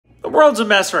The world's a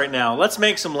mess right now. Let's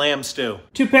make some lamb stew.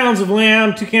 2 pounds of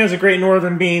lamb, 2 cans of Great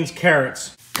Northern beans,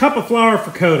 carrots. Cup of flour for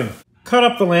coating. Cut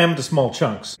up the lamb to small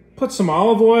chunks. Put some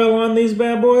olive oil on these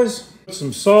bad boys. Put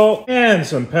some salt and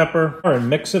some pepper and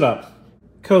mix it up.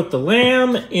 Coat the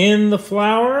lamb in the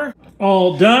flour.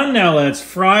 All done. Now let's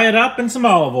fry it up in some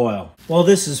olive oil. While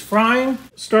this is frying,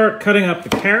 start cutting up the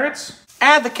carrots.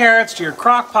 Add the carrots to your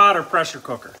crock pot or pressure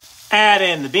cooker. Add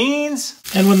in the beans.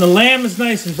 And when the lamb is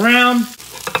nice and brown,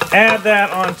 add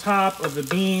that on top of the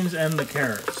beans and the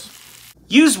carrots.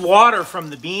 Use water from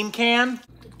the bean can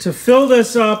to fill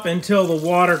this up until the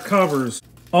water covers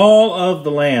all of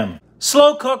the lamb.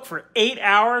 Slow cook for 8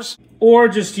 hours. Or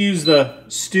just use the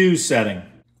stew setting.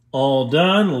 All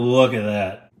done. Look at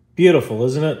that. Beautiful,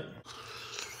 isn't it?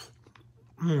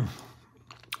 It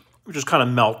just kind of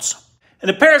melts.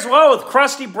 And it pairs well with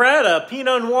crusty bread, a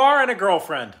Pinot Noir, and a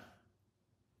girlfriend.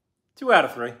 2 out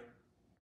of 3.